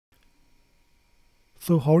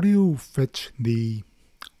So how do you fetch the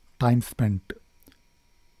time spent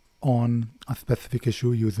on a specific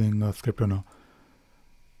issue using a ScriptRunner?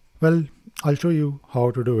 Well, I'll show you how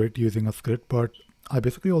to do it using a script, but I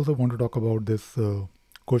basically also want to talk about this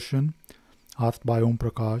question asked by Om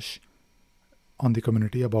Prakash on the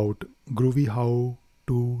community about Groovy how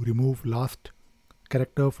to remove last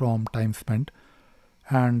character from time spent.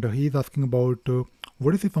 And he's asking about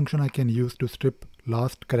what is the function I can use to strip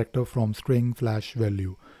last character from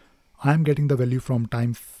string/value. I'm getting the value from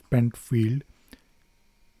time spent field.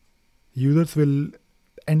 Users will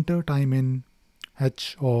enter time in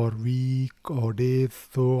H or week or days,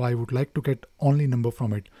 so I would like to get only number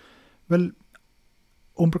from it. Well,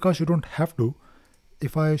 Om Prakash, you don't have to.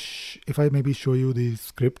 If I maybe show you the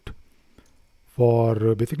script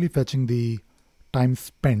for basically fetching the time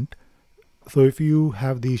spent. So if you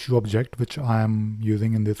have the issue object, which I am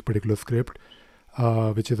using in this particular script,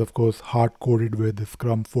 which is of course hard coded with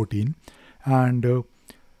Scrum 14, and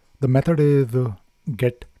the method is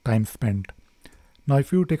get time spent. Now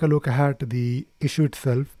if you take a look at the issue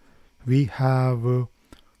itself, we have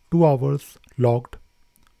 2 hours logged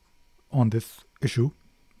on this issue.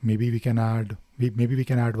 Maybe we can add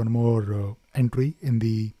one more entry in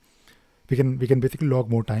the we can basically log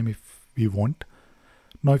more time if we want.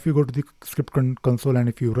 Now if you go to the script console and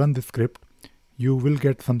if you run the script, you will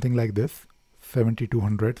get something like this,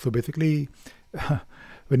 7200. So basically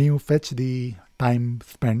when you fetch the time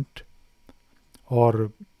spent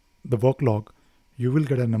or the work log, you will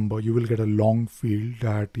get a number, you will get a long field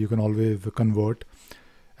that you can always convert,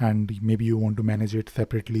 and maybe you want to manage it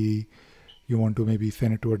separately, you want to maybe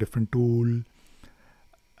send it to a different tool.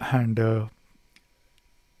 And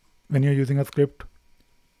when you're using a script,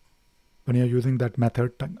 when you're using that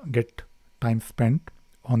method get time spent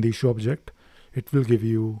on the issue object, it will give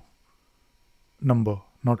you number,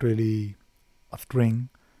 not really a string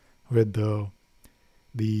with the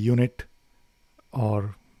unit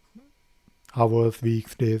or hours,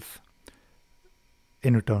 weeks, days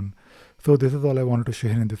in return. So this is all I wanted to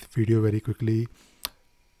share in this video very quickly.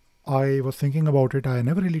 I was thinking about it. I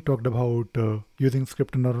never really talked about using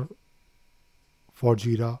ScriptRunner for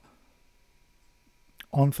Jira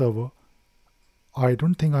on server. I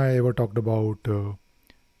don't think I ever talked about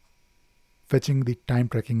fetching the time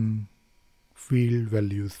tracking field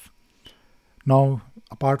values. Now,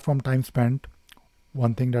 apart from time spent,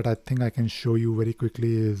 one thing that I think I can show you very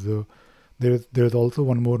quickly is there is also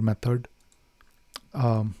one more method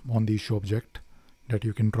on the issue object that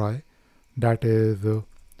you can try. That is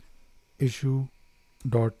issue.get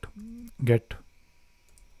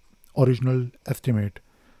original estimate.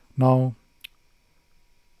 Now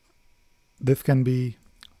this can be,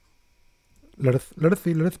 let us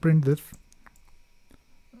print this,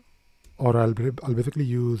 or I'll basically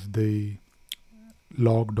use the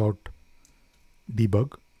log.debug.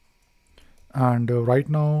 And right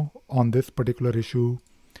now on this particular issue,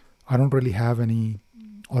 I don't really have any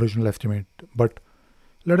original estimate, but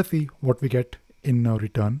let us see what we get in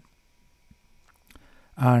return.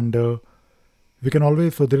 And we can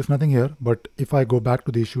always, so there is nothing here, but if I go back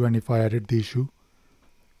to the issue and if I edit the issue,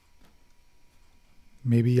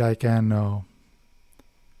 maybe I can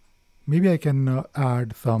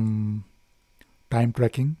add some time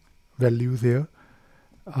tracking values here.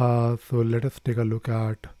 So let us take a look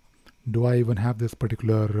at, do I even have this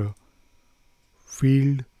particular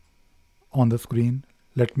field on the screen?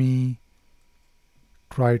 Let me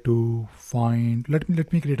try to find, let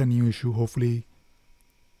me create a new issue. Hopefully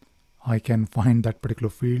I can find that particular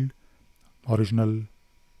field, original.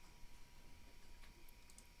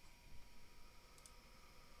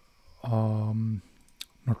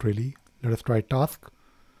 Not really. Let us try task.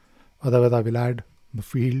 Otherwise I will add the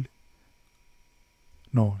field.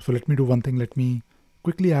 No, so let me do one thing. Let me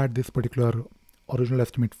quickly add this particular original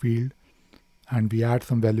estimate field, and we add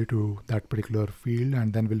some value to that particular field,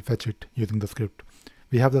 and then we'll fetch it using the script.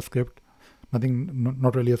 We have the script,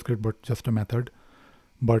 not really a script, but just a method.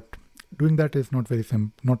 But doing that is not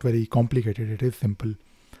very complicated. It is simple.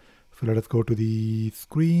 So let us go to the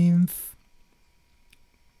screens,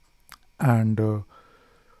 and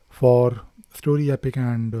for story, epic,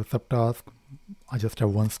 and subtask, I just have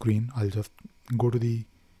one screen. I'll just go to the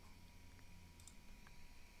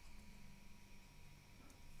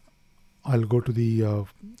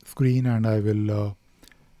screen and I will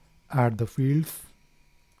add the fields.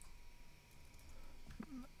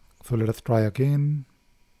 So let us try again.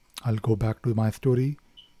 I'll go back to my story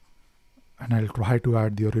and I'll try to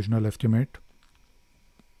add the original estimate.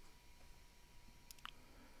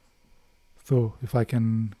 So if I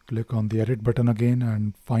can click on the edit button again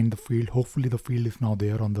and find the field, hopefully the field is now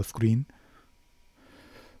there on the screen.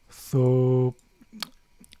 So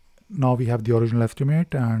now we have the original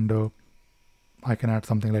estimate, and I can add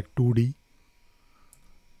something like 2D,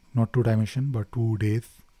 not 2 dimension, but 2 days,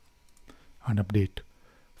 and update.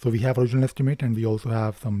 So we have original estimate and we also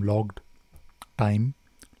have some logged time.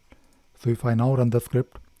 So if I now run the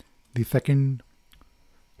script, the second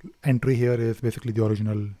entry here is basically the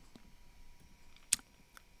original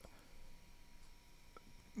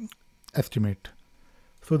estimate.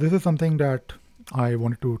 So this is something that I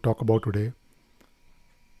wanted to talk about today.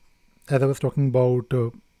 As I was talking about,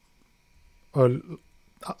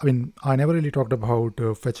 I never really talked about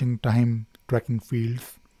fetching time tracking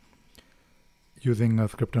fields using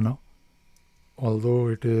ScriptRunner, although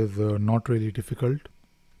it is not really difficult,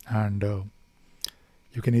 and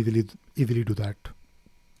you can easily do that.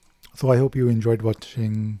 So I hope you enjoyed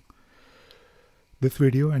watching this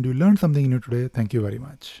video and you learned something new today. Thank you very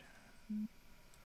much.